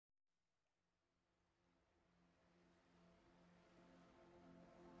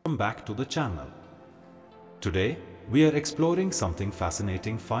back to the channel. Today, we are exploring something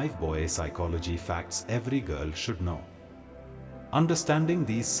fascinating: 5 boy psychology facts every girl should know. Understanding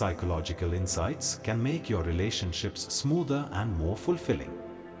these psychological insights can make your relationships smoother and more fulfilling.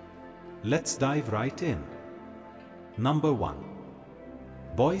 Let's dive right in. Number 1.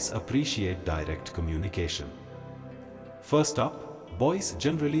 Boys appreciate direct communication. First up, boys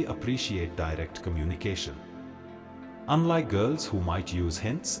generally appreciate direct communication. Unlike girls who might use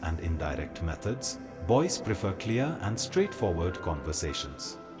hints and indirect methods, boys prefer clear and straightforward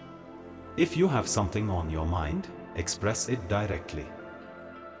conversations. If you have something on your mind, express it directly.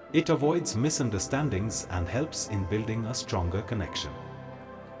 It avoids misunderstandings and helps in building a stronger connection.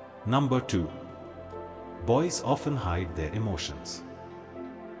 Number 2. Boys often hide their emotions.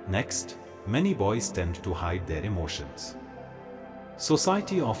 Next, many boys tend to hide their emotions.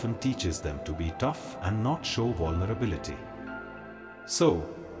 Society often teaches them to be tough and not show vulnerability. So,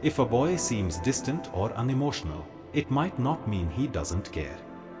 if a boy seems distant or unemotional, it might not mean he doesn't care.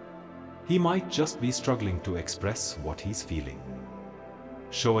 He might just be struggling to express what he's feeling.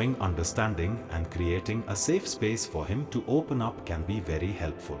 Showing understanding and creating a safe space for him to open up can be very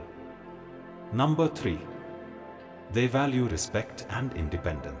helpful. Number 3. They value respect and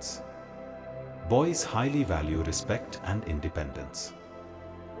independence. Boys highly value respect and independence.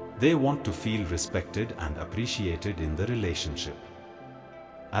 They want to feel respected and appreciated in the relationship.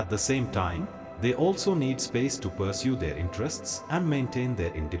 At the same time, they also need space to pursue their interests and maintain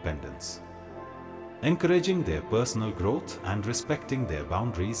their independence. Encouraging their personal growth and respecting their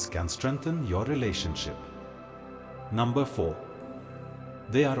boundaries can strengthen your relationship. Number 4.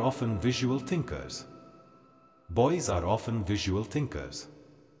 They are often visual thinkers. Boys are often visual thinkers.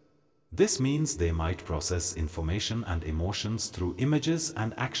 This means they might process information and emotions through images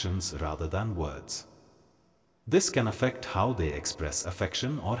and actions rather than words. This can affect how they express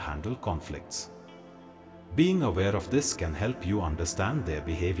affection or handle conflicts. Being aware of this can help you understand their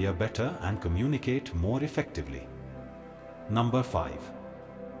behavior better and communicate more effectively. Number 5.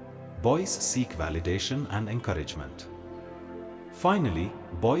 Boys seek validation and encouragement. Finally,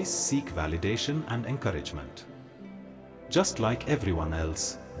 boys seek validation and encouragement. Just like everyone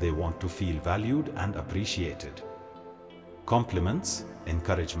else, they want to feel valued and appreciated. Compliments,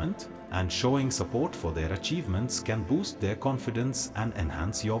 encouragement, and showing support for their achievements can boost their confidence and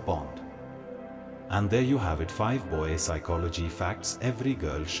enhance your bond. And there you have it, 5 boy psychology facts every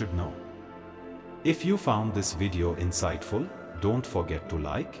girl should know. If you found this video insightful, don't forget to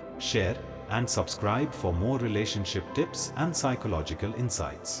like, share, and subscribe for more relationship tips and psychological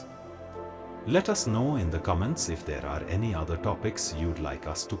insights. Let us know in the comments if there are any other topics you'd like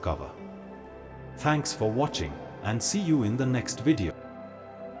us to cover. Thanks for watching, and see you in the next video.